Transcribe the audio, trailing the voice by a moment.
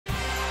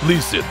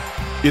Listen,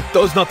 it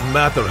does not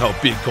matter how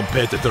big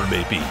competitor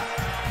may be.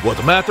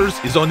 What matters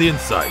is on the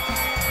inside.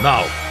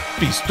 Now,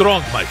 be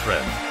strong, my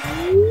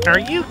friend. Are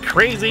you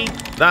crazy?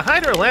 The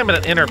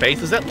hydrolaminate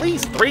interface is at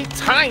least 3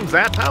 times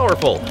that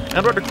powerful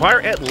and would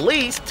require at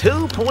least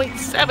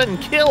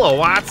 2.7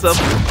 kilowatts of...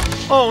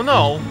 Oh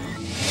no.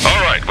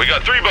 Alright, we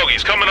got 3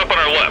 bogies coming up on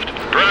our left.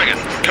 Dragon,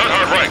 cut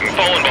hard right and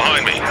fall in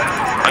behind me.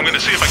 I'm gonna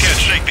see if I can't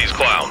shake these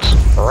clowns.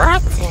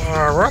 What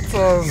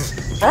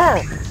is...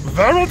 Oh,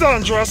 very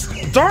dangerous.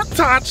 Don't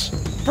touch.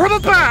 Put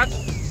it back.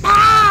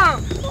 Ah!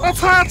 It's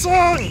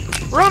hatching!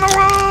 Run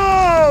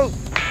away!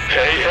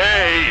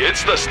 Hey,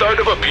 it's the start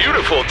of a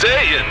beautiful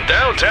day in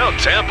downtown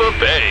Tampa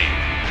Bay.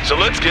 So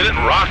let's get it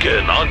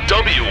rockin' on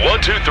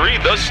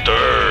W123 The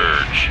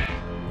Sturge.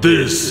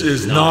 This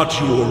is not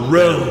your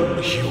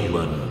realm,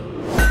 human.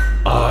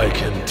 I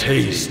can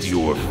taste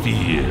your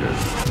fear.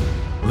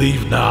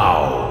 Leave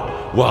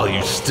now, while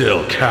you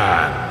still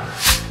can.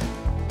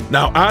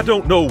 Now, I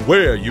don't know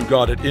where you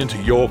got it into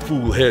your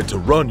fool head to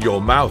run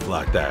your mouth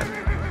like that,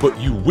 but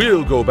you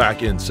will go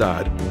back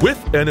inside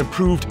with an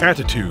improved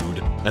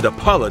attitude and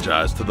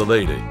apologize to the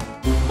lady.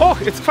 Oh,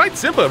 it's quite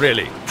simple,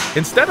 really.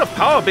 Instead of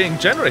power being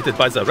generated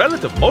by the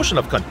relative motion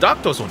of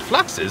conductors and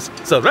fluxes,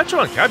 the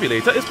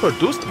retroencabulator is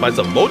produced by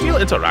the modal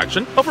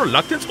interaction of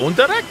reluctance and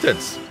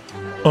directance.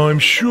 I'm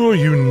sure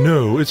you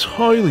know it's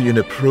highly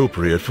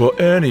inappropriate for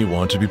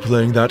anyone to be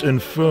playing that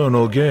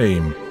infernal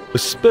game,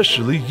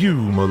 especially you,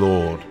 my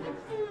lord.